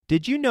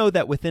Did you know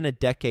that within a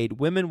decade,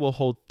 women will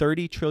hold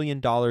 $30 trillion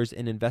in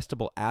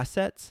investable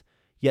assets?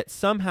 Yet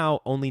somehow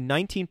only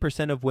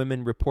 19% of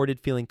women reported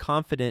feeling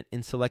confident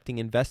in selecting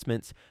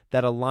investments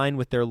that align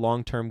with their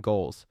long-term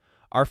goals.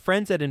 Our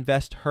friends at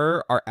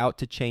InvestHer are out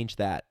to change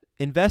that.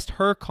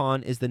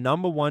 InvestHerCon is the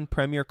 #1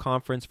 premier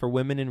conference for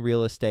women in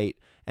real estate,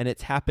 and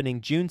it's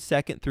happening June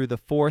 2nd through the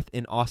 4th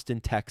in Austin,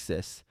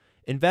 Texas.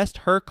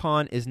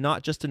 InvestHerCon is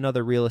not just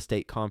another real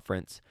estate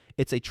conference.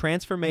 It's a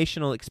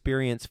transformational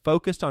experience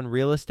focused on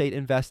real estate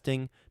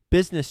investing,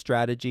 business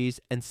strategies,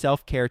 and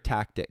self-care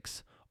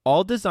tactics,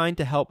 all designed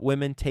to help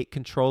women take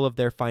control of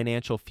their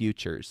financial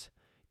futures.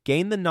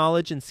 Gain the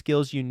knowledge and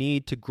skills you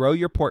need to grow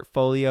your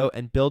portfolio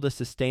and build a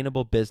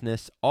sustainable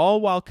business,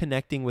 all while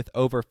connecting with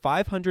over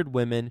 500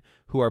 women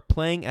who are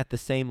playing at the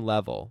same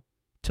level.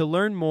 To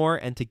learn more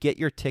and to get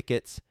your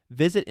tickets,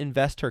 visit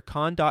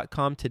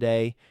InvestHerCon.com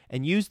today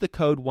and use the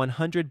code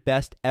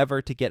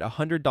 100BESTEVER to get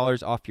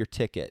 $100 off your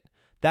ticket.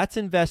 That's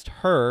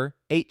InvestHer,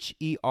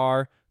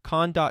 H-E-R,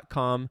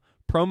 con.com,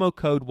 promo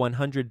code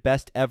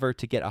 100BESTEVER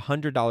to get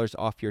 $100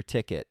 off your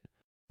ticket.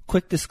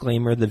 Quick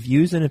disclaimer, the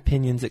views and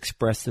opinions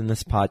expressed in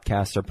this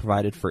podcast are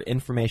provided for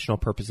informational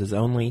purposes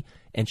only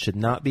and should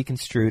not be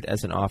construed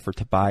as an offer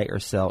to buy or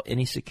sell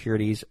any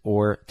securities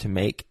or to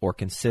make or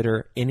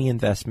consider any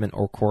investment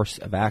or course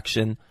of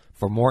action.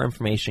 For more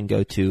information,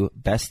 go to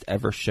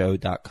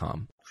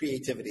bestevershow.com.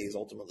 Creativity is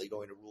ultimately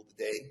going to rule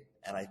the day,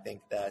 and I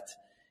think that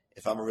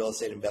if I'm a real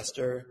estate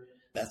investor,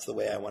 that's the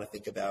way I want to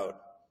think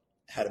about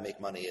how to make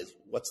money, is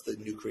what's the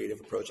new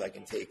creative approach I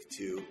can take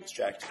to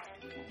extract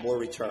more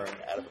return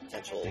out of a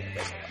potential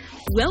investment.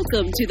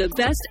 Welcome to the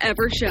Best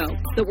Ever Show,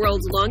 the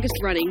world's longest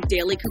running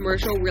daily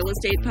commercial real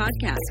estate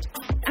podcast.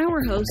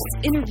 Our hosts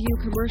interview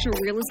commercial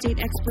real estate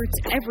experts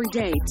every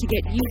day to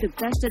get you the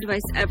best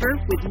advice ever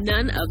with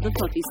none of the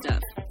fluffy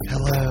stuff.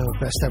 Hello,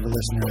 Best Ever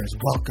listeners.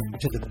 Welcome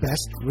to the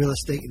Best Real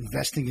Estate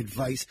Investing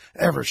Advice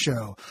Ever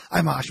Show.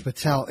 I'm Ash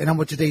Patel, and I'm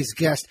with today's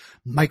guest,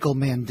 Michael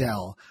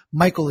Mandel.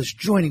 Michael is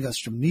joining us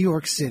from New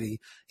York City.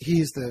 He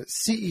is the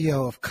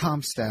CEO of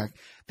CompStack.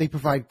 They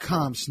provide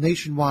comps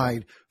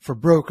nationwide for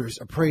brokers,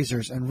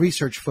 appraisers, and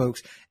research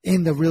folks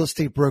in the real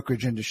estate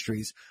brokerage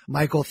industries.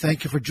 Michael,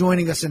 thank you for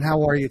joining us, and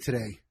how are you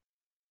today?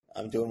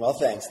 I'm doing well,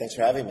 thanks. Thanks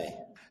for having me.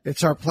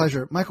 It's our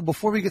pleasure. Michael,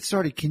 before we get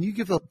started, can you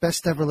give the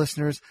Best Ever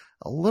listeners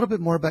a little bit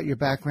more about your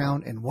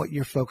background and what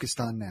you're focused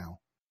on now?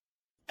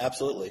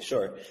 Absolutely,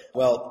 sure.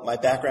 Well, my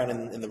background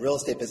in the real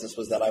estate business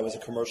was that I was a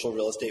commercial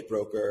real estate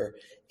broker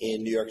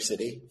in New York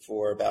City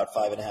for about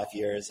 5.5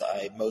 years.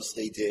 I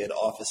mostly did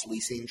office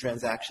leasing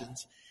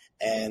transactions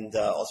and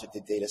also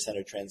did data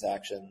center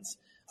transactions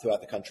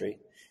throughout the country,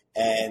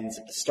 and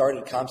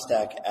started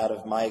CompStack out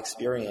of my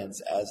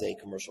experience as a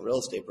commercial real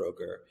estate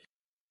broker,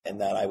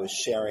 and that I was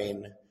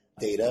sharing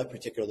data,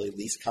 particularly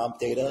lease comp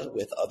data,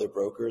 with other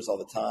brokers all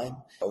the time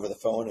over the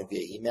phone and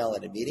via email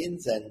and in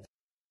meetings, and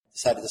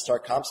decided to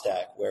start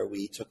CompStack, where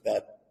we took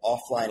that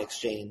offline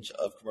exchange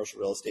of commercial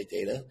real estate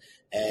data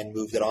and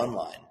moved it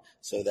online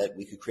so that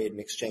we could create an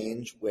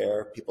exchange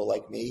where people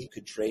like me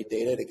could trade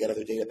data to get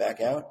other data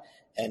back out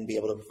and be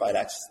able to provide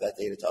access to that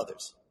data to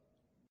others.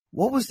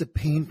 What was the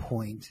pain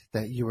point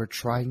that you were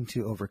trying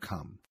to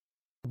overcome?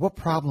 What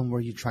problem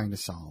were you trying to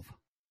solve?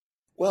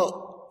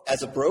 Well,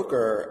 as a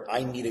broker,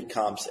 I needed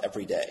comps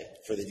every day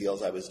for the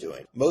deals I was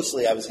doing.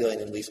 Mostly I was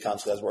dealing in lease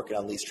comps because I was working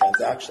on lease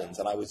transactions,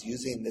 and I was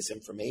using this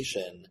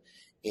information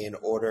in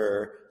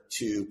order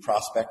to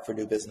prospect for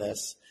new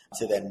business,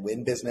 to then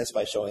win business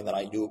by showing that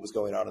I knew what was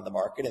going on in the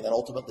market, and then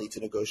ultimately to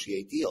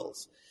negotiate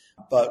deals.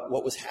 But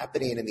what was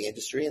happening in the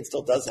industry, and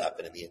still does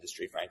happen in the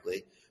industry,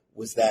 frankly,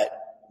 was that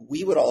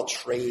we would all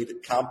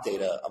trade comp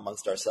data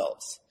amongst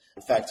ourselves.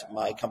 In fact,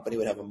 my company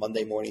would have a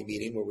Monday morning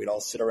meeting where we'd all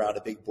sit around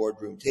a big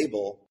boardroom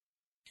table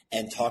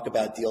and talk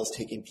about deals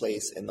taking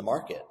place in the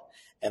market.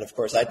 And of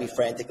course, I'd be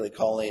frantically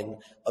calling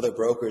other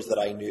brokers that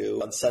I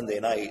knew on Sunday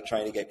night,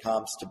 trying to get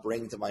comps to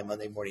bring to my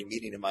Monday morning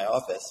meeting in my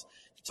office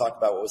to talk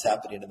about what was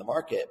happening in the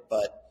market.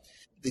 But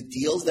the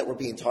deals that were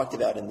being talked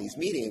about in these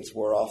meetings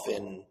were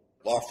often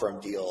law firm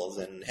deals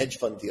and hedge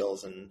fund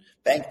deals and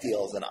bank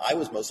deals. And I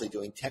was mostly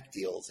doing tech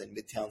deals in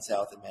Midtown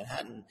South and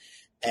Manhattan.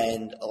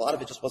 And a lot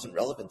of it just wasn't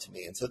relevant to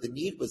me. And so the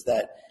need was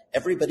that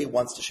everybody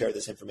wants to share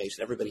this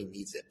information. Everybody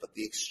needs it. But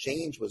the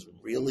exchange was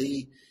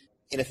really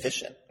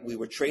inefficient. We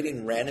were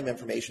trading random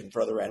information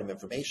for other random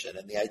information.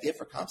 And the idea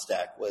for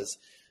CompStack was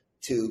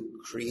to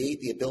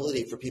create the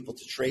ability for people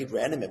to trade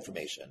random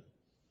information,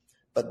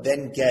 but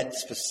then get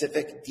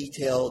specific,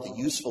 detailed,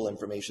 useful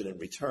information in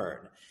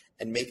return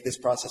and make this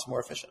process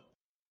more efficient.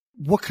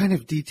 What kind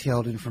of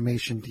detailed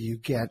information do you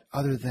get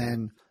other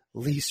than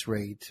lease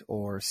rate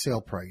or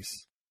sale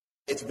price?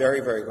 It's very,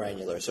 very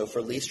granular. So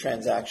for lease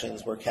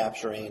transactions, we're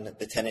capturing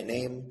the tenant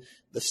name,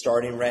 the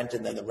starting rent,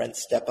 and then the rent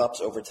step-ups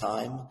over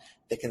time,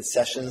 the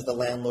concessions the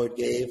landlord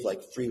gave,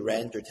 like free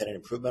rent or tenant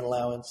improvement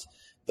allowance,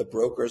 the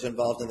brokers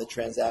involved in the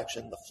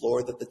transaction, the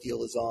floor that the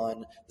deal is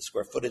on, the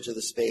square footage of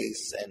the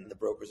space, and the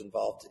brokers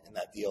involved in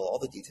that deal, all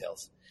the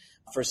details.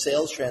 For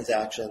sales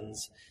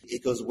transactions,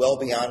 it goes well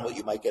beyond what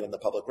you might get in the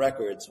public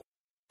records.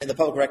 In the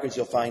public records,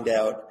 you'll find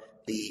out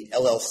the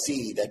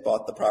LLC that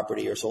bought the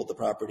property or sold the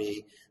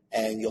property,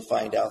 and you'll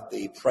find out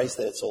the price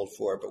that it sold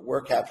for. But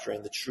we're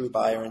capturing the true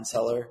buyer and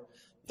seller,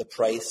 the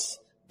price,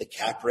 the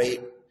cap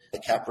rate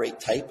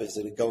type. Is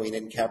it a going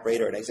in cap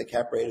rate or an exit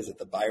cap rate? Is it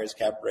the buyer's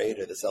cap rate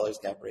or the seller's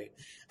cap rate?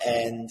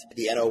 And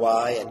the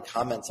NOI and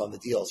comments on the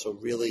deal. So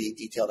really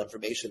detailed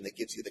information that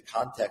gives you the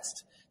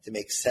context to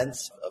make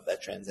sense of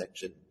that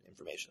transaction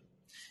information.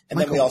 And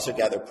then we also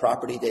gather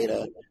property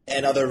data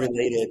and other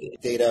related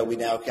data. We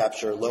now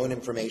capture loan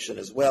information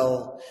as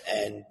well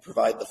and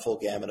provide the full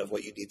gamut of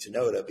what you need to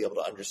know to be able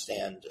to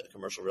understand a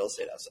commercial real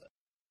estate asset.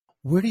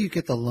 Where do you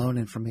get the loan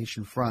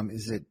information from?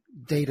 Is it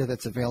data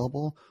that's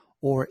available,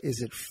 or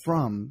is it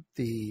from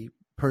the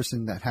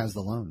person that has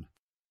the loan?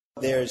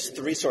 There's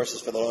three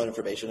sources for the loan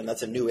information, and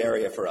that's a new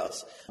area for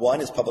us.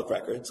 One is public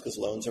records, because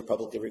loans are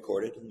publicly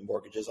recorded and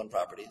mortgages on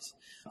properties.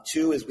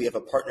 Two is we have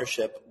a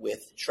partnership with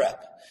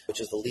TREP, which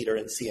is the leader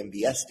in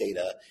CMBS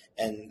data,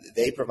 and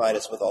they provide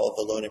us with all of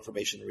the loan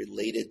information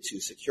related to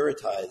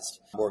securitized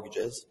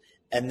mortgages.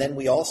 And then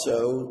we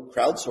also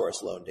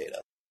crowdsource loan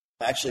data.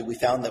 Actually, we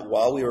found that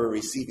while we were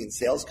receiving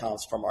sales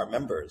comps from our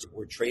members,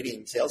 we're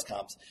trading sales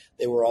comps,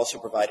 they were also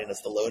providing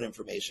us the loan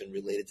information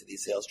related to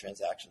these sales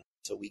transactions.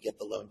 So we get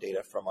the loan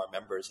data from our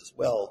members as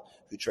well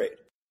who trade.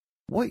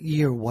 What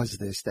year was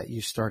this that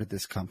you started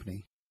this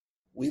company?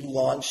 We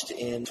launched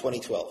in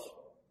 2012.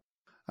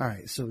 All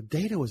right. So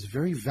data was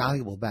very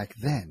valuable back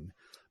then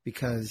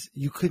because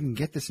you couldn't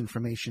get this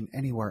information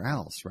anywhere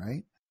else,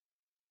 right?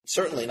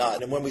 Certainly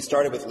not. And when we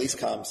started with lease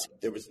comps,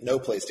 there was no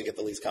place to get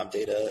the lease comp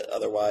data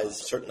otherwise,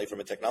 certainly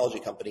from a technology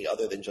company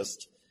other than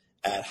just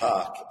ad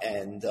hoc.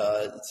 And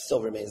it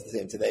still remains the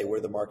same today. We're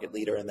the market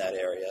leader in that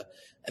area.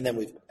 And then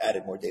we've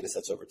added more data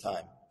sets over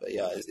time. But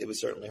yeah, it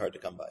was certainly hard to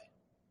come by.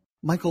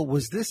 Michael,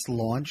 was this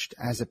launched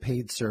as a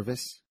paid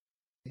service?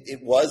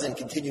 It was and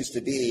continues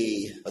to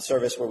be a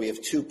service where we have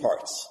two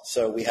parts.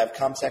 So we have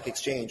CompStack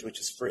Exchange,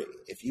 which is free.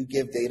 If you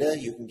give data,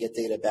 you can get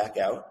data back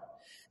out.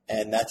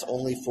 And that's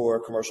only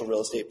for commercial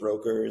real estate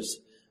brokers,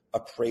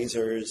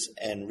 appraisers,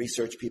 and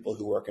research people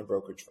who work in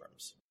brokerage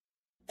firms.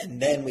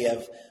 And then we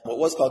have what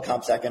was called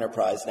CompStack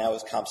Enterprise, now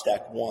is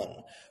CompStack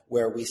One,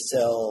 where we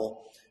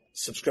sell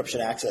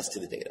subscription access to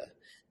the data.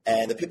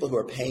 And the people who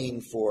are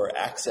paying for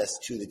access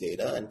to the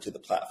data and to the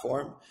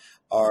platform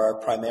are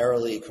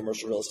primarily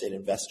commercial real estate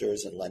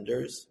investors and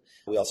lenders.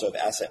 We also have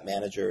asset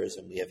managers,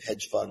 and we have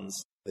hedge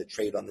funds that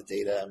trade on the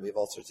data, and we have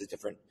all sorts of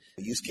different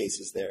use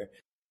cases there.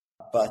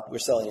 But we're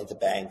selling into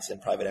banks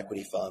and private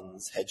equity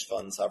funds, hedge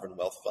funds, sovereign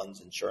wealth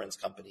funds, insurance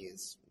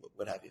companies,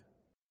 what have you.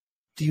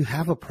 Do you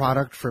have a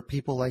product for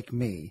people like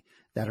me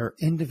that are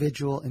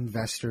individual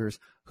investors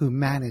who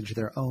manage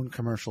their own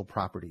commercial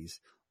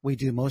properties? We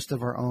do most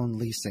of our own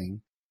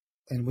leasing,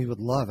 and we would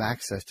love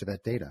access to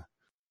that data.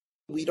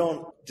 We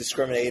don't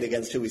discriminate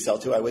against who we sell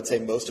to. I would say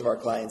most of our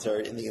clients are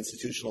in the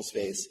institutional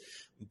space,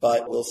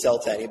 but we'll sell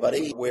to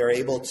anybody. We're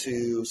able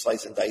to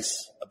slice and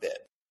dice a bit,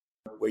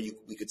 where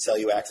we could sell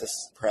you access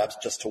perhaps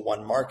just to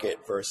one market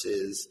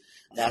versus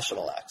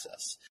national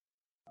access.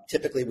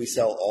 Typically, we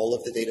sell all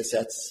of the data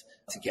sets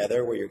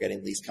together, where you're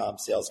getting lease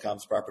comps, sales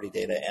comps, property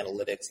data,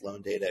 analytics,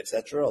 loan data, et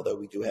cetera, although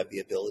we do have the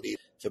ability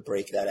to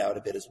break that out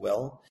a bit as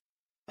well.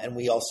 And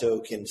we also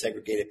can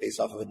segregate it based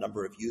off of a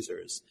number of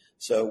users.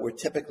 So we're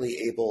typically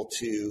able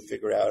to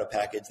figure out a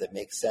package that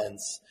makes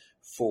sense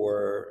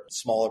for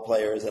smaller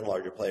players and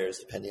larger players,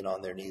 depending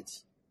on their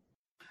needs.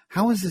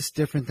 How is this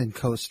different than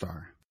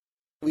CoStar?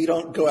 We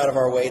don't go out of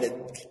our way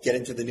to get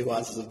into the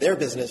nuances of their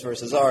business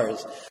versus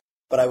ours,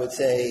 but I would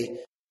say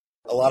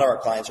a lot of our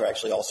clients are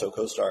actually also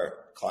CoStar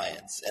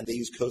clients, and they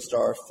use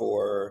CoStar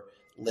for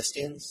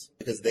listings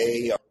because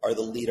they are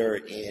the leader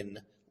in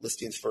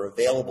listings for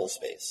available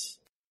space,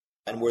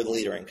 and we're the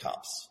leader in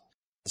comps.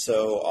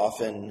 So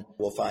often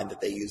we'll find that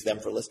they use them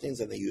for listings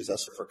and they use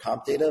us for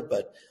comp data,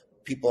 but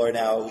people are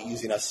now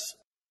using us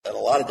in a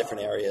lot of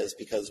different areas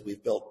because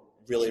we've built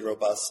really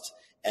robust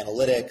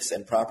analytics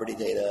and property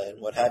data and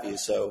what have you.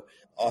 So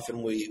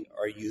often we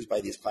are used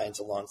by these clients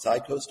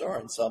alongside CoStar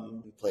and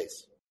some in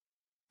place.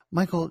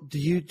 Michael, do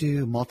you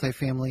do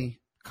multifamily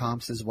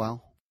comps as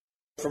well?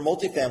 For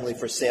multifamily,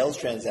 for sales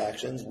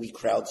transactions, we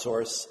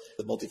crowdsource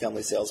the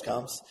multifamily sales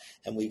comps,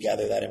 and we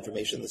gather that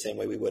information the same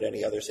way we would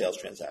any other sales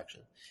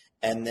transaction.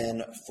 And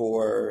then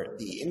for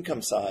the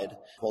income side,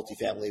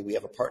 multifamily, we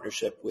have a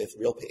partnership with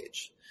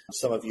RealPage.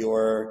 Some of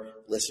your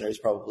listeners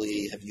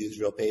probably have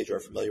used RealPage or are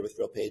familiar with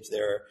RealPage.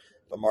 They're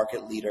a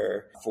market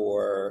leader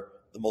for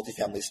the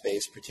multifamily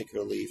space,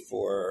 particularly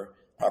for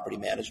property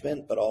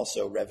management, but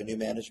also revenue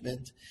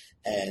management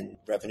and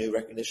revenue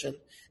recognition.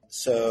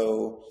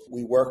 So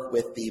we work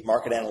with the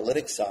market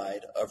analytics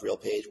side of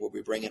RealPage, where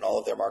we bring in all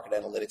of their market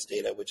analytics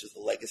data, which is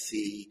the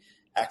legacy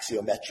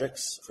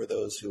Axiometrics for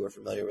those who are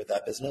familiar with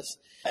that business.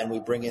 And we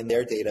bring in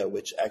their data,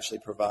 which actually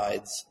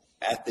provides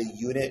at the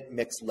unit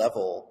mix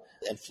level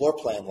and floor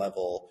plan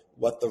level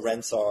what the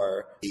rents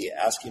are, the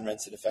asking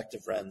rents and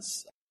effective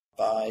rents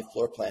by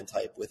floor plan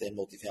type within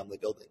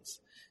multifamily buildings.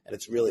 And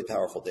it's really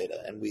powerful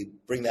data. And we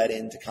bring that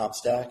into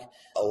CompStack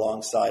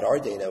alongside our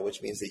data,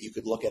 which means that you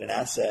could look at an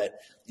asset,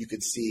 you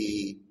could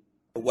see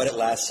what it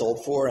last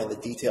sold for and the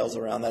details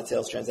around that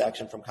sales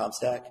transaction from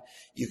CompStack.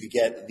 You could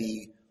get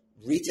the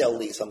retail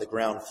lease on the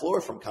ground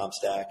floor from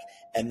CompStack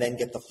and then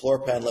get the floor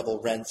plan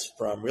level rents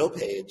from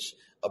RealPage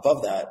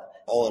above that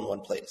all in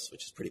one place,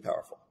 which is pretty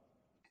powerful.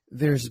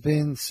 There's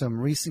been some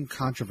recent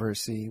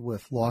controversy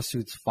with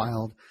lawsuits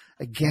filed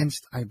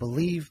against, I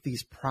believe,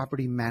 these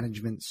property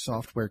management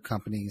software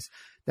companies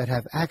that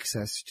have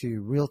access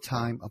to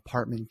real-time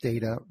apartment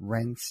data,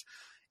 rents,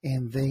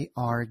 and they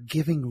are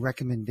giving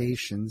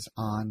recommendations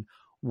on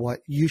what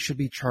you should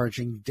be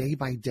charging day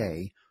by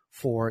day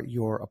for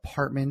your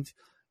apartment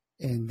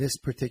in this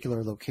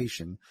particular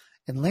location.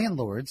 And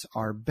landlords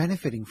are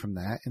benefiting from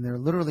that, and they're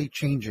literally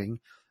changing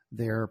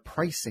their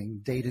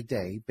pricing day to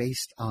day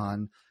based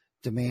on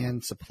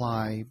demand,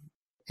 supply,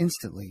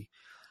 instantly.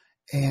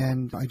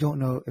 And I don't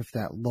know if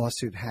that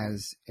lawsuit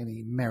has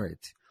any merit.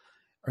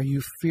 Are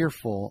you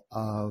fearful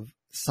of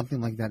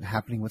something like that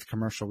happening with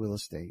commercial real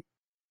estate?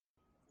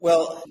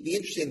 Well, the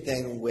interesting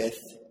thing with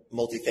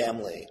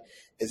multifamily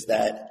is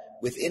that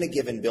within a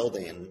given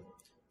building,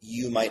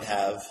 you might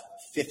have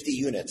 50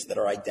 units that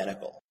are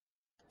identical.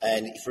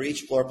 And for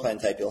each floor plan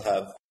type, you'll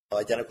have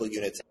identical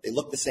units. They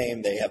look the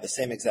same. They have the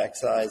same exact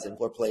size and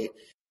floor plate.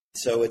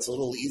 So it's a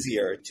little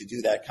easier to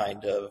do that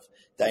kind of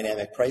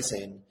dynamic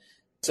pricing.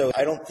 So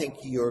I don't think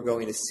you're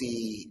going to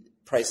see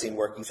pricing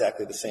work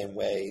exactly the same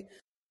way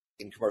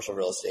in commercial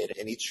real estate,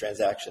 and each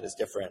transaction is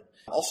different.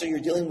 Also, you're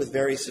dealing with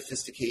very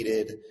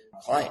sophisticated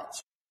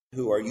clients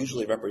who are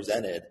usually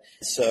represented.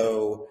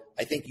 So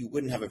I think you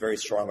wouldn't have a very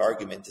strong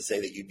argument to say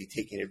that you'd be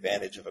taking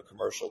advantage of a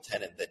commercial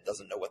tenant that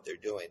doesn't know what they're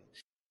doing.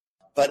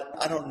 But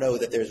I don't know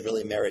that there's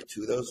really merit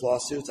to those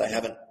lawsuits. I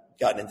haven't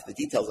gotten into the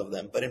details of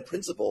them, but in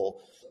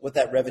principle, what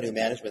that revenue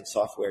management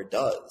software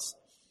does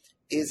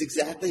is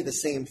exactly the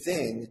same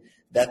thing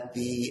that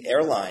the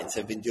airlines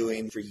have been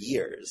doing for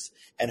years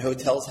and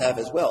hotels have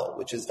as well,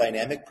 which is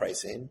dynamic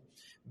pricing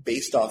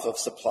based off of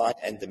supply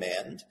and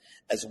demand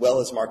as well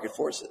as market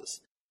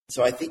forces.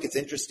 So I think it's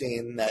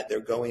interesting that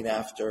they're going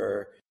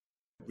after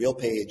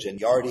RealPage and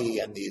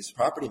Yardi and these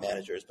property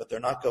managers, but they're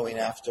not going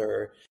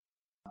after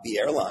the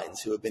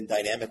airlines who have been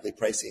dynamically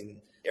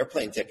pricing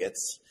airplane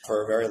tickets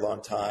for a very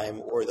long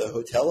time, or the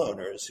hotel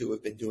owners who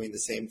have been doing the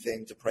same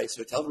thing to price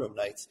hotel room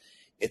nights.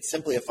 It's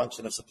simply a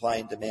function of supply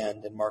and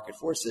demand and market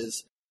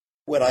forces.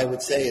 What I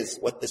would say is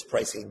what this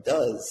pricing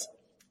does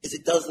is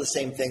it does the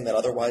same thing that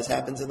otherwise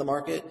happens in the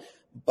market,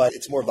 but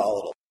it's more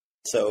volatile.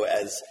 So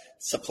as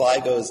supply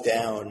goes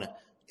down,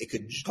 it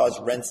could cause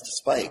rents to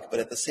spike. But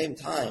at the same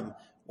time,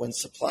 when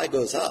supply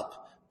goes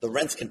up, the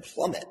rents can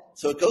plummet.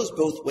 So it goes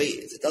both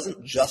ways. It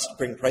doesn't just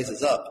bring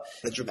prices up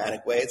in a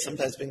dramatic way. It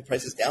sometimes brings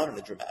prices down in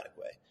a dramatic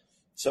way.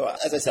 So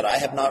as I said, I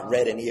have not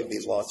read any of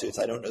these lawsuits.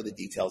 I don't know the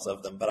details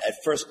of them, but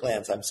at first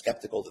glance, I'm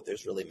skeptical that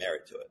there's really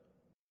merit to it.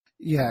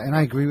 Yeah, and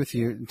I agree with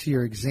you. To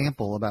your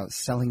example about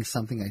selling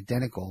something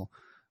identical,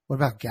 what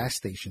about gas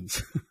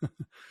stations?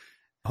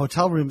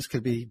 Hotel rooms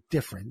could be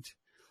different.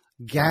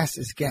 Gas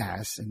is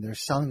gas, and they're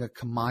selling a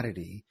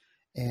commodity,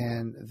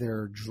 and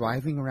they're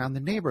driving around the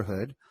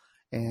neighborhood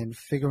and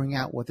figuring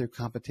out what their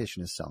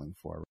competition is selling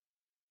for.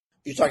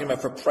 You're talking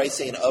about for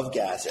pricing of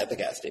gas at the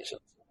gas station?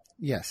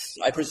 Yes.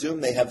 I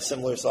presume they have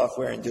similar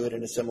software and do it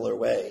in a similar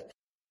way.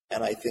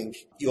 And I think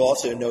you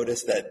also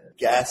notice that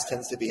gas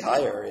tends to be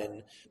higher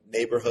in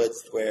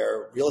neighborhoods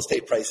where real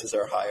estate prices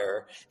are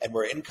higher and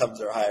where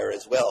incomes are higher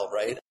as well,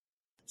 right?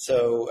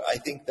 So I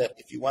think that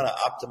if you want to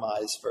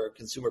optimize for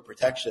consumer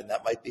protection,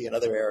 that might be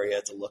another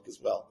area to look as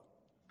well.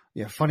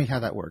 Yeah, funny how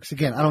that works.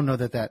 Again, I don't know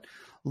that that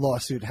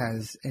lawsuit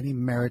has any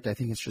merit. I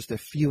think it's just a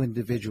few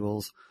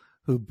individuals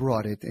who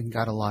brought it and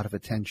got a lot of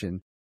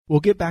attention. We'll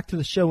get back to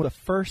the show, but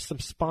first, some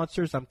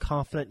sponsors I'm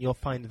confident you'll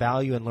find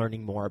value in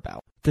learning more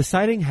about.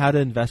 Deciding how to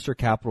invest your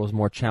capital is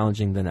more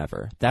challenging than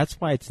ever. That's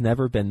why it's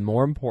never been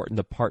more important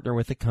to partner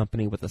with a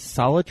company with a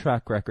solid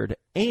track record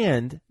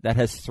and that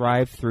has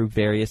thrived through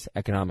various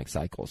economic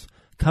cycles.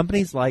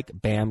 Companies like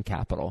BAM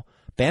Capital.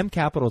 BAM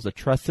Capital is a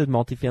trusted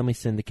multifamily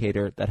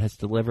syndicator that has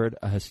delivered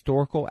a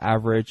historical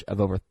average of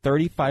over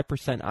 35%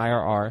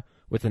 IRR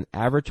with an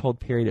average hold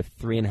period of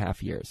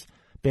 3.5 years.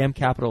 BAM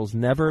Capital has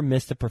never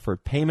missed a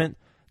preferred payment,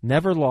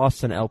 never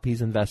lost an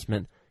LP's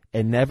investment,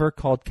 and never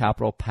called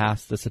capital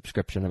past the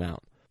subscription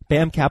amount.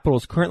 BAM Capital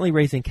is currently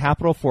raising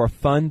capital for a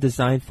fund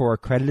designed for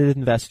accredited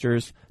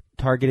investors,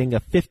 targeting a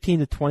 15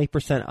 to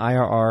 20%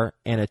 IRR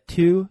and a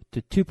 2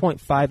 to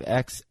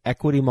 2.5x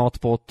equity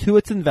multiple to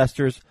its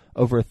investors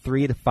over a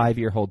 3 to 5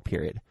 year hold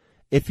period.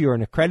 If you're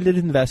an accredited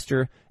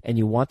investor and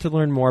you want to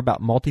learn more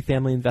about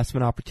multifamily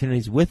investment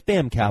opportunities with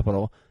BAM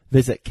Capital,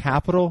 visit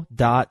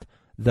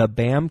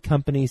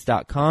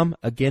capital.thebamcompanies.com.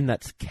 Again,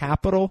 that's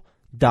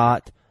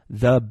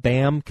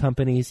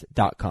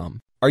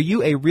capital.thebamcompanies.com. Are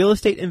you a real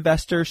estate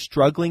investor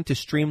struggling to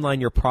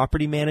streamline your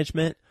property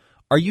management?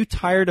 Are you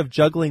tired of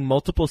juggling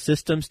multiple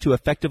systems to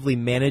effectively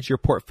manage your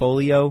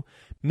portfolio?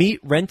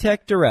 Meet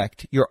Rentec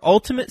Direct, your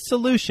ultimate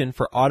solution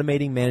for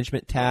automating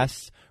management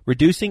tasks,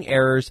 reducing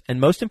errors, and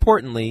most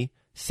importantly,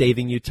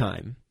 saving you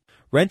time.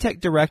 Rentec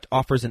Direct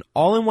offers an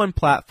all-in-one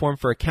platform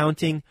for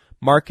accounting,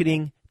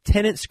 marketing,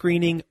 tenant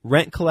screening,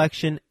 rent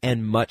collection,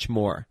 and much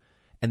more.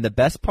 And the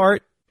best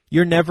part?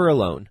 You're never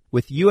alone.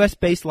 With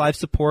US-based live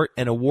support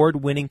and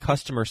award-winning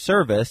customer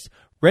service,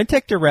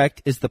 Rentec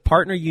Direct is the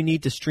partner you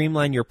need to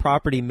streamline your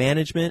property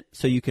management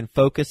so you can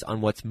focus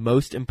on what's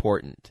most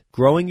important,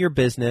 growing your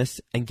business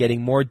and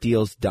getting more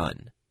deals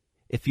done.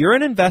 If you're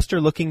an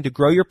investor looking to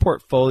grow your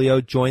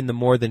portfolio, join the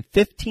more than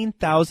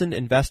 15,000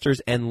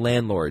 investors and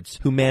landlords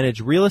who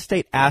manage real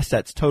estate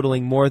assets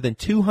totaling more than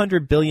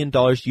 $200 billion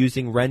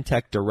using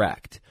Rentec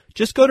Direct.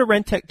 Just go to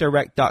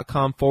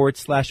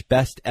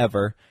rentecdirect.com/best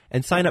ever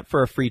and sign up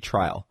for a free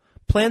trial.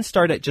 Plans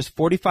start at just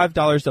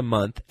 $45 a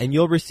month, and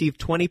you'll receive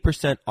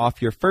 20%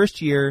 off your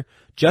first year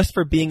just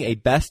for being a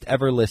best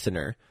ever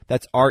listener.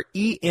 That's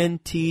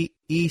RENTEC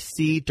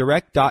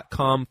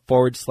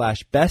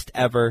direct.com/best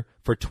ever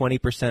for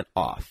 20%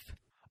 off.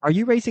 Are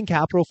you raising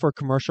capital for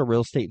commercial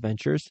real estate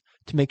ventures?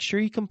 To make sure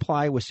you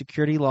comply with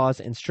security laws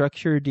and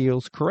structure your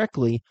deals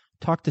correctly,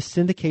 talk to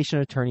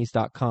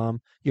syndicationattorneys.com,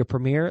 your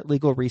premier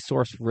legal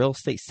resource for real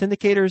estate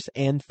syndicators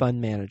and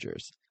fund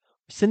managers.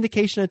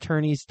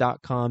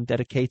 Syndicationattorneys.com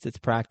dedicates its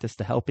practice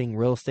to helping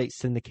real estate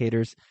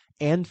syndicators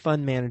and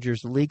fund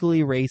managers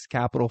legally raise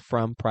capital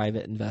from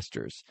private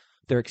investors.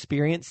 Their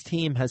experienced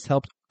team has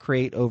helped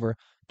create over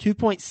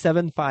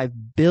 $2.75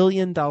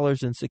 billion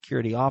in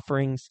security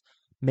offerings,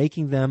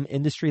 making them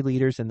industry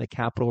leaders in the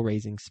capital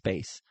raising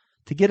space.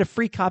 To get a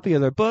free copy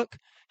of their book,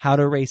 How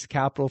to Raise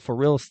Capital for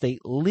Real Estate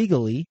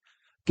Legally,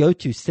 go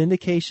to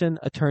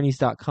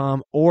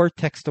syndicationattorneys.com or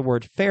text the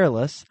word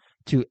FAIRLESS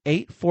to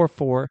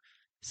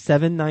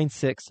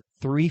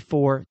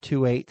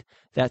 844-796-3428.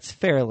 That's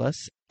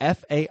FAIRLESS,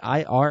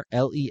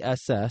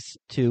 FAIRLESS,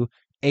 to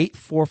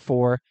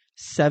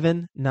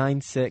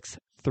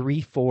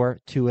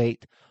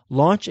 844-796-3428.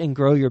 Launch and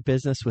grow your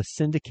business with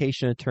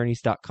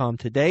syndicationattorneys.com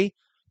today.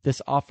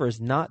 This offer is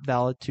not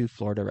valid to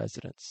Florida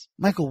residents.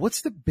 Michael,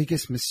 what's the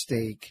biggest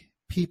mistake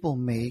people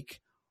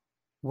make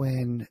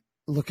when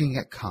looking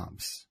at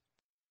comps?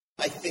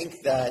 I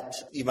think that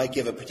you might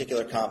give a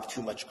particular comp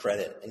too much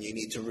credit, and you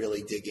need to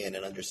really dig in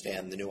and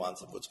understand the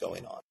nuance of what's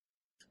going on.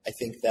 I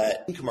think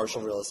that in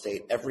commercial real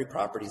estate, every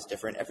property is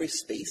different. Every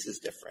space is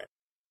different.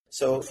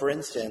 So, for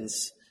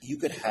instance, you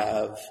could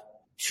have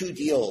two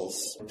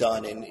deals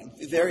done in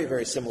very,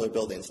 very similar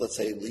buildings, let's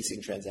say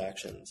leasing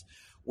transactions,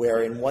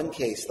 where in one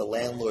case the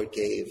landlord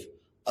gave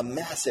a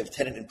massive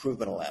tenant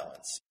improvement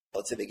allowance.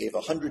 Let's say they gave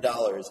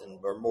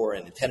 $100 or more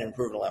in a tenant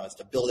improvement allowance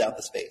to build out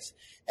the space.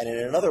 And in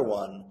another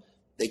one,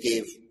 they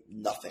gave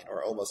nothing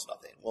or almost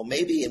nothing. Well,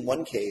 maybe in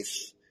one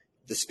case,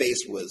 the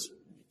space was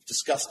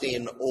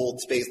disgusting old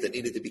space that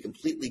needed to be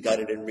completely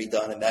gutted and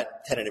redone, and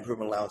that tenant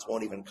improvement allowance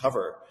won't even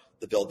cover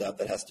the build-out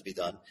that has to be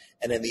done.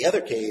 And in the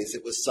other case,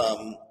 it was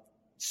some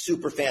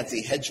super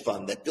fancy hedge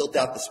fund that built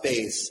out the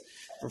space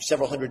for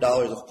several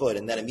 $100s a foot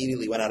and then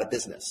immediately went out of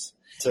business.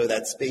 So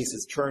that space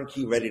is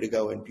turnkey, ready to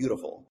go, and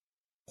beautiful.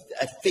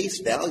 At face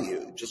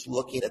value, just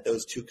looking at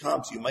those two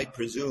comps, you might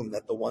presume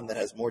that the one that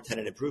has more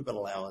tenant improvement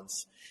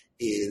allowance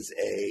is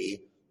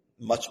a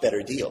much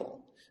better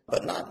deal,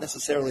 but not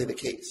necessarily the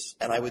case.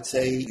 And I would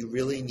say you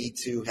really need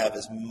to have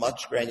as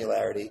much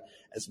granularity,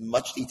 as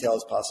much detail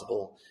as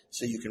possible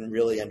so you can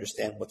really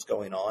understand what's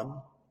going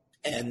on.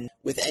 And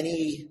with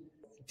any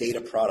data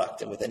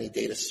product and with any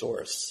data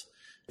source,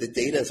 the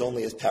data is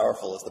only as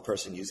powerful as the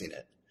person using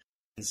it.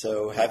 And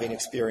so having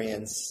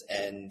experience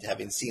and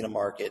having seen a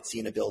market,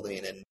 seen a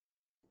building, and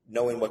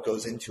knowing what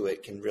goes into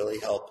it can really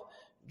help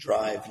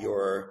drive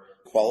your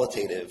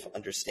qualitative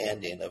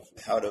understanding of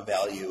how to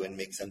value and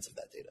make sense of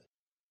that data.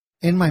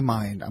 In my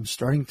mind, I'm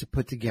starting to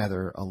put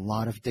together a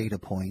lot of data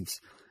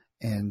points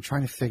and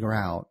trying to figure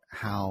out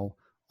how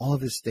all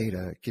of this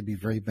data can be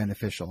very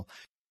beneficial.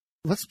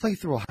 Let's play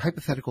through a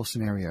hypothetical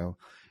scenario.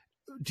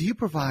 Do you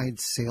provide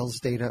sales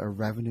data or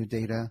revenue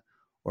data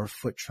or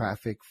foot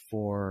traffic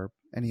for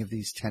any of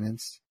these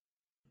tenants?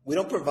 We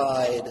don't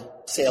provide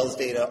sales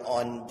data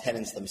on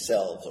tenants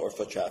themselves or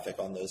foot traffic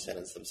on those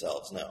tenants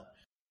themselves, no.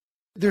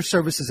 There's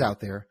services out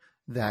there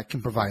that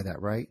can provide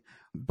that, right?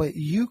 But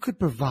you could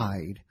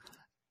provide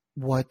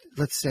what,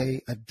 let's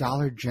say, a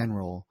Dollar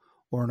General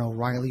or an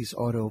O'Reilly's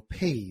Auto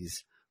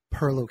pays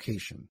per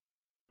location.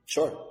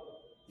 Sure.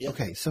 Yeah.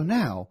 Okay, so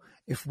now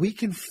if we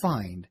can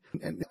find,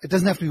 and it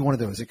doesn't have to be one of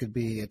those, it could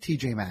be a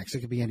TJ Maxx,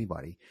 it could be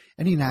anybody,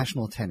 any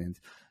national tenant,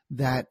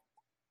 that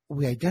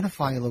we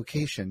identify a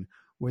location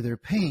where they're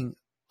paying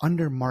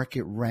under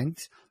market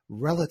rent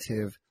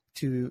relative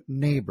to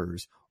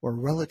neighbors or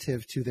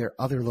relative to their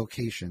other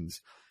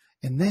locations.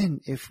 And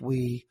then if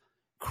we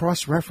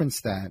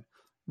cross-reference that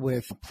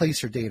with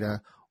placer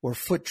data or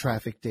foot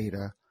traffic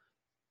data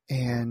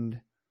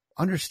and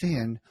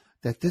understand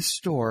that this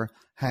store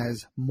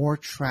has more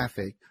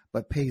traffic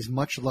but pays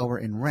much lower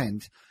in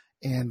rent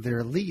and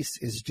their lease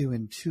is due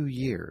in 2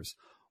 years,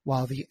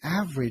 while the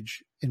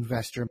average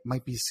investor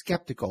might be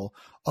skeptical.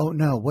 Oh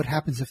no, what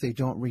happens if they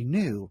don't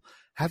renew?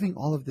 Having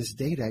all of this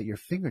data at your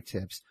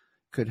fingertips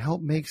could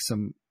help make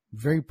some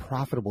very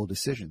profitable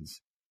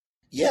decisions.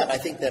 Yeah, I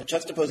think that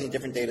juxtaposing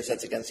different data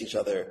sets against each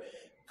other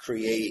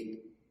create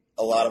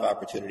a lot of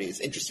opportunities.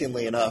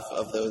 Interestingly enough,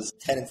 of those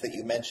tenants that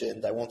you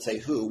mentioned, I won't say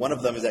who, one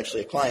of them is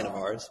actually a client of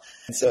ours.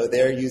 And so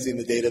they're using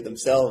the data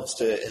themselves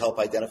to help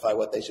identify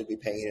what they should be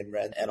paying in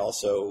rent and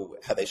also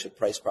how they should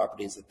price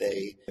properties that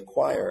they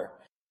acquire.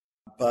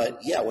 But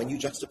yeah, when you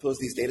juxtapose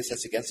these data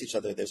sets against each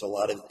other, there's a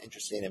lot of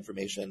interesting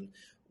information.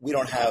 We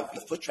don't have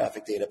the foot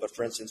traffic data, but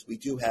for instance, we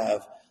do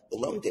have the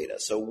loan data.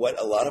 So what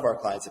a lot of our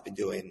clients have been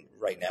doing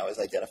right now is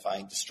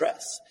identifying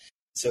distress.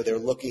 So they're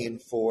looking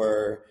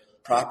for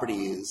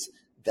properties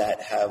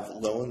that have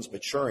loans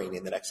maturing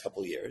in the next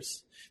couple of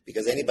years,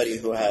 because anybody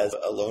who has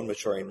a loan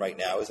maturing right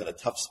now is in a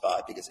tough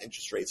spot because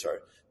interest rates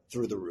are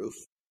through the roof.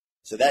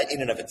 So that in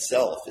and of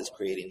itself is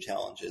creating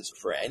challenges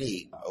for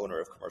any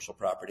owner of commercial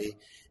property.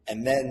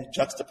 And then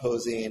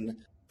juxtaposing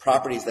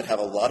properties that have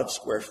a lot of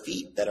square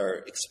feet that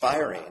are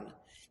expiring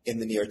in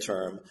the near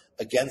term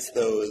against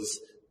those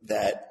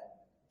that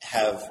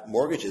have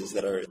mortgages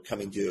that are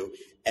coming due.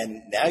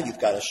 And now you've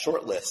got a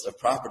short list of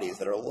properties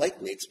that are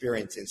likely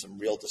experiencing some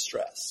real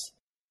distress.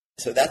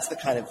 So that's the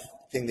kind of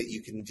thing that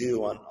you can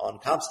do on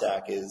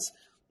CompStack, is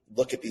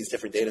look at these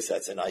different data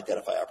sets and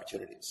identify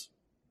opportunities.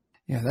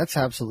 Yeah, that's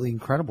absolutely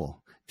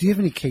incredible. Do you have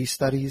any case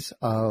studies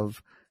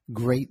of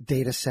great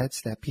data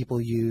sets that people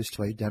use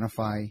to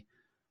identify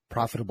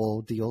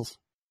profitable deals?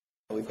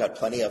 We've got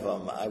plenty of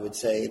them. I would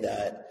say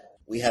that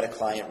we had a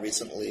client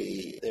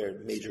recently, they're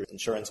a major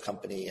insurance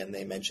company, and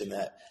they mentioned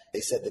that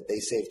they said that they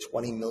saved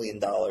 $20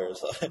 million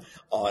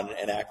on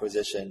an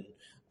acquisition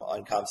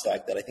on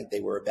CompStack that I think they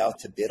were about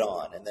to bid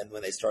on. And then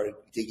when they started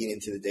digging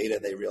into the data,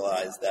 they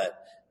realized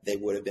that they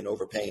would have been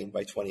overpaying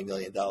by $20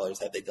 million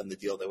had they done the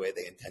deal the way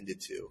they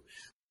intended to.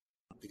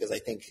 Because I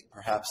think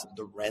perhaps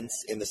the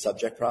rents in the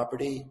subject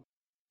property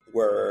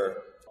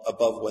were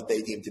above what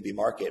they deemed to be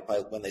market by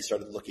when they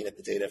started looking at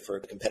the data for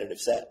a competitive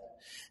set,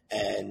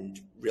 and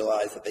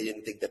realized that they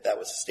didn't think that that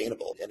was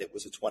sustainable. And it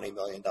was a $20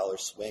 million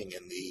swing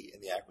in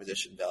the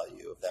acquisition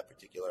value of that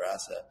particular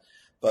asset.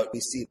 But we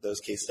see those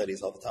case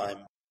studies all the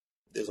time.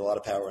 There's a lot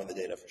of power in the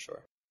data for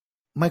sure.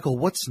 Michael,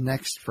 what's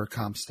next for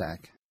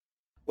CompStack?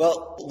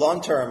 Well,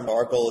 long term,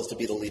 our goal is to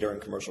be the leader in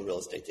commercial real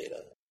estate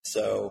data.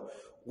 So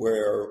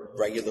we're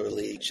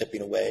regularly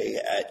chipping away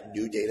at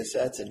new data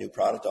sets and new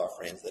product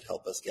offerings that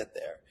help us get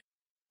there.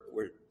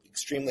 We're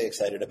extremely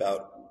excited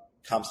about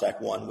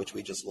CompStack One, which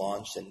we just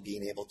launched, and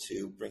being able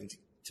to bring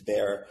to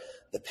bear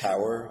the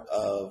power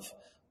of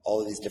all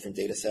of these different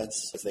data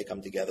sets as they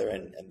come together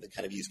and the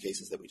kind of use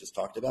cases that we just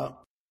talked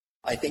about.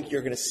 I think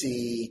you're going to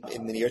see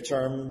in the near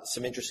term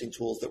some interesting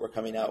tools that we're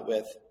coming out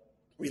with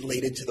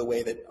related to the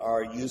way that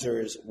our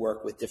users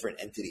work with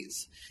different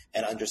entities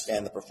and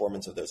understand the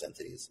performance of those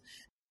entities.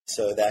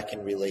 So that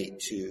can relate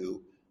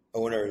to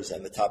owners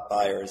and the top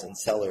buyers and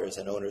sellers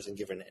and owners in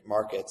given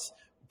markets,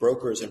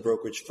 brokers and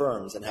brokerage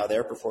firms and how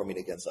they're performing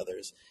against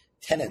others,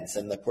 tenants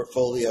and the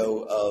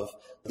portfolio of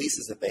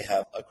leases that they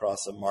have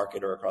across a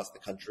market or across the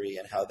country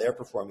and how they're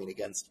performing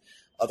against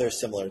other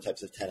similar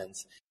types of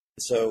tenants.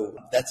 So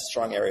that's a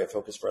strong area of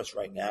focus for us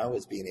right now,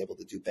 is being able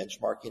to do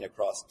benchmarking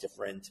across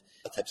different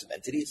types of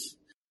entities.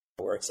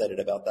 We're excited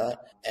about that.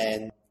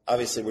 And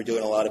obviously we're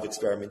doing a lot of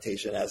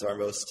experimentation, as are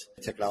most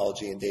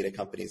technology and data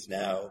companies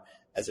now,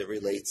 as it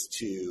relates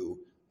to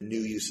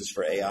new uses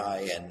for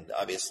AI. And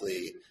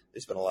obviously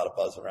there's been a lot of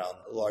buzz around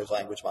large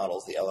language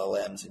models, the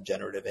LLMs, and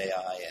generative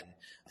AI, and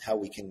how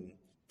we can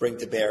bring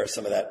to bear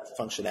some of that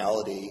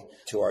functionality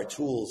to our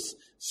tools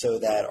so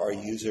that our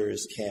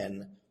users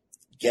can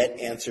get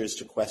answers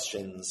to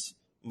questions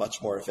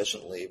much more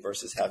efficiently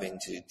versus having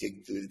to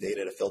dig through the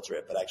data to filter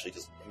it, but actually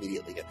just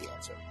immediately get the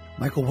answer.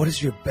 Michael, what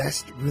is your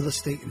best real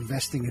estate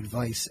investing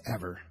advice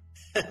ever?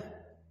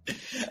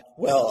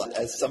 Well,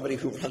 as somebody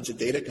who runs a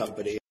data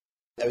company,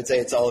 I would say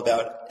it's all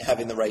about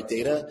having the right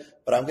data,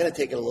 but I'm going to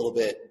take it a little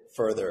bit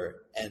further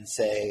and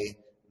say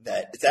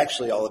that it's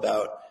actually all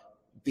about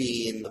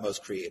being the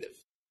most creative,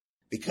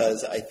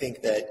 because I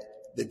think that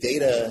the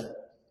data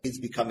is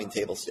becoming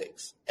table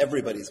stakes.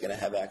 Everybody's going to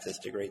have access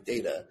to great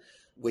data,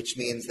 which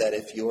means that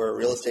if you're a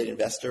real estate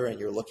investor and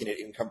you're looking at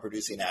income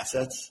producing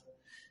assets,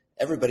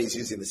 everybody's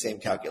using the same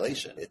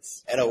calculation.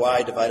 It's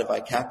NOI divided by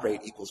cap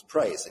rate equals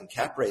price, and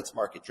cap rate's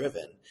market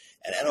driven.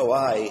 And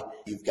NOI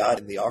you've got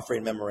in the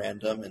offering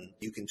memorandum, and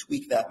you can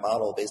tweak that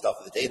model based off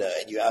of the data,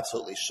 and you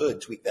absolutely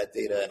should tweak that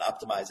data and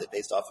optimize it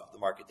based off of the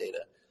market data.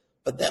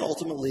 But then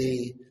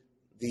ultimately,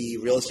 the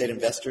real estate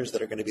investors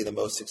that are going to be the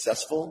most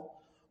successful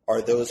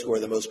are those who are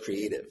the most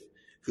creative,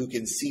 who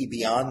can see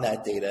beyond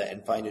that data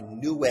and find a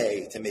new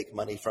way to make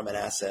money from an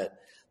asset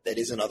that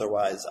isn't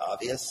otherwise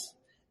obvious.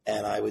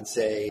 And I would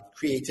say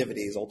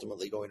creativity is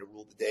ultimately going to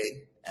rule the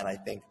day. And I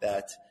think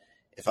that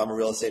if I'm a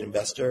real estate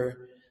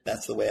investor,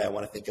 that's the way I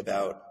want to think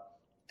about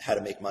how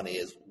to make money,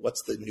 is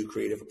what's the new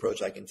creative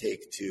approach I can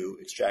take to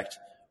extract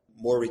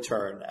more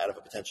return out of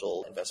a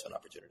potential investment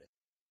opportunity.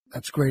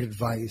 That's great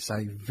advice.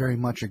 I very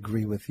much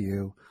agree with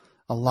you.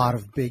 a lot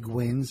of big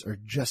wins or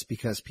just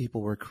because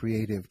people were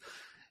creative.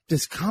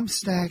 Does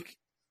CompStack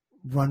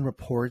run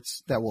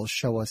reports that will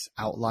show us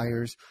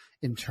outliers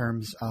in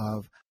terms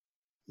of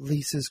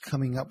leases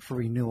coming up for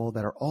renewal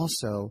that are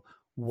also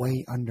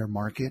way under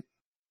market?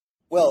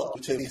 Well,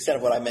 to the extent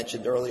of what I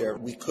mentioned earlier,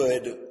 we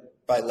could,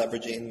 by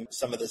leveraging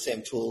some of the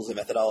same tools and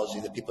methodology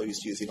that people are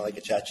used to using, like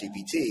a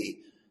ChatGPT,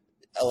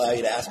 allow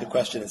you to ask a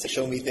question and say,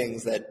 show me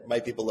things that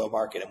might be below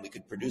market, and we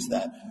could produce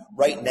that.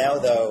 Right now,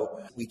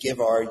 though, we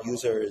give our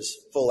users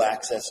full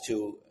access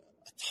to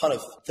a ton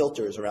of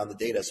filters around the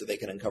data so they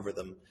can uncover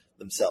them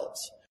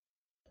themselves.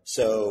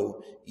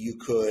 So you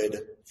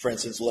could, for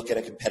instance, look at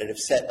a competitive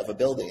set of a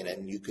building,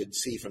 and you could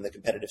see from the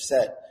competitive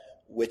set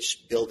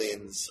which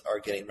buildings are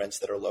getting rents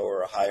that are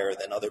lower or higher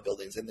than other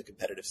buildings in the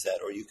competitive set.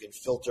 Or you can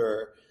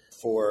filter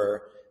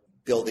for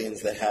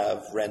buildings that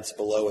have rents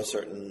below a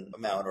certain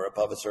amount or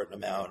above a certain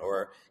amount,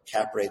 or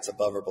cap rates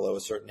above or below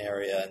a certain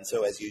area. And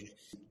so as you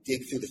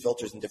dig through the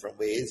filters in different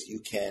ways, you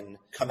can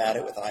come at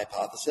it with a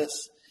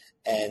hypothesis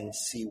and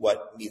see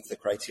what meets the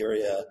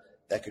criteria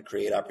that could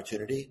create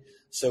opportunity.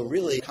 So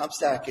really,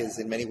 CompStack is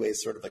in many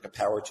ways sort of like a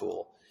power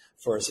tool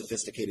for a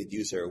sophisticated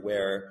user,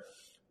 where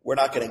we're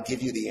not going to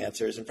give you the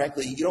answers. And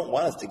frankly, you don't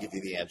want us to give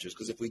you the answers,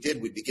 because if we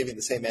did, we'd be giving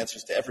the same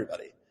answers to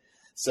everybody.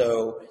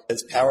 So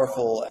as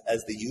powerful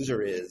as the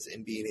user is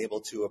in being able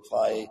to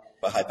apply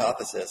a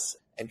hypothesis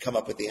and come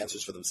up with the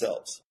answers for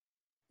themselves.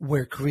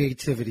 Where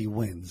creativity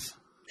wins.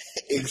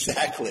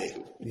 Exactly.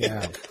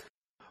 Yeah.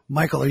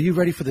 Michael, are you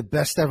ready for the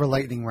best ever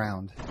lightning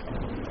round?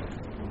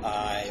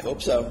 I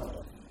hope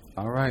so.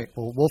 All right.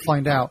 Well, we'll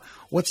find out.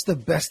 What's the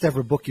best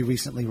ever book you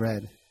recently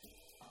read?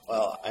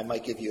 Well, I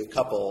might give you a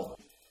couple.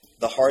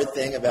 The Hard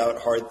Thing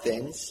About Hard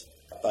Things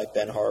by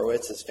Ben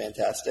Horowitz is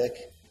fantastic.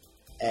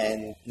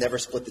 And Never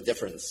Split the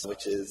Difference,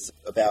 which is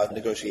about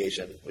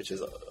negotiation, which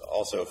is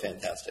also a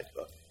fantastic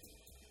book.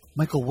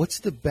 Michael, what's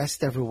the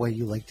best ever way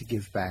you like to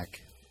give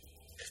back?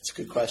 It's a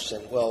good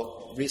question.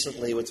 Well,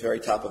 recently what's very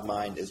top of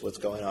mind is what's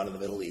going on in the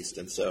Middle East.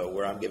 And so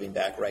where I'm giving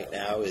back right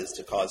now is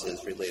to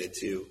causes related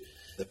to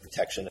the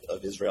protection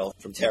of Israel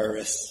from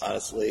terrorists,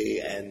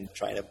 honestly, and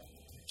trying to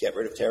get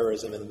rid of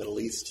terrorism in the Middle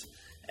East,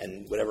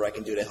 and whatever I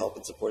can do to help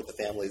and support the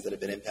families that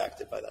have been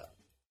impacted by that.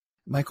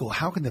 Michael,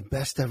 how can the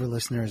best ever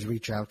listeners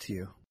reach out to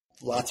you?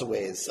 Lots of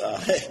ways.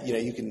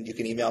 You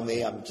can email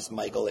me. I'm just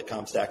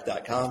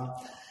michael@comstack.com.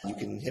 You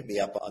can hit me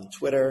up on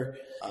Twitter.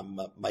 I'm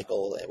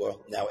Michael,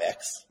 well, now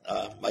X,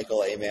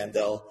 Michael A.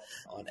 Mandel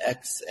on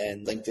X,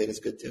 and LinkedIn is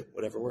good too,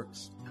 whatever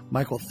works.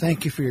 Michael,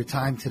 thank you for your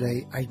time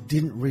today. I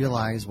didn't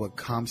realize what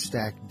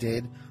CompStack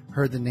did.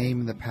 Heard the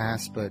name in the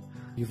past, but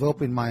you've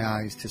opened my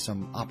eyes to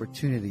some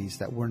opportunities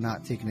that we're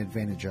not taking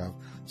advantage of.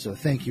 So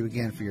thank you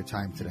again for your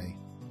time today.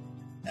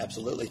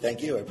 Absolutely.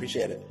 Thank you. I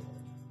appreciate it.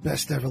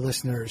 Best ever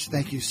listeners,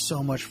 thank you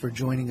so much for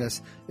joining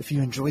us. If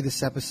you enjoyed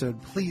this episode,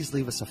 please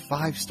leave us a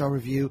 5-star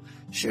review.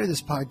 Share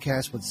this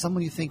podcast with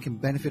someone you think can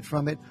benefit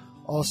from it.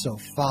 Also,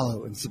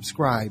 follow and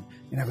subscribe,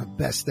 and have a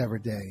best ever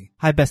day.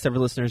 Hi, best ever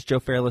listeners. Joe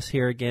Fairless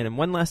here again. And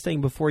one last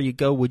thing before you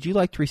go, would you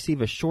like to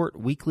receive a short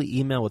weekly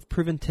email with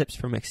proven tips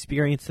from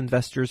experienced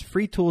investors,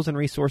 free tools and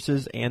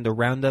resources, and a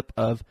roundup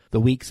of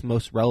the week's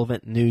most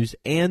relevant news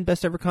and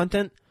best ever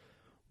content?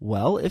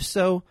 Well, if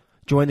so,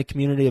 join the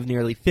community of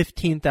nearly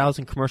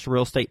 15,000 commercial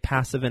real estate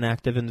passive and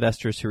active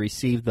investors who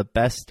receive the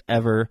best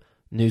ever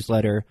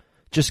newsletter.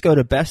 Just go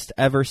to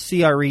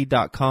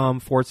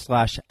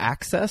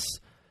bestevercre.com/access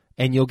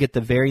and you'll get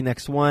the very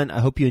next one. I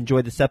hope you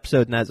enjoyed this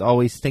episode. And as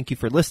always, thank you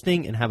for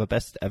listening and have a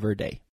best ever day.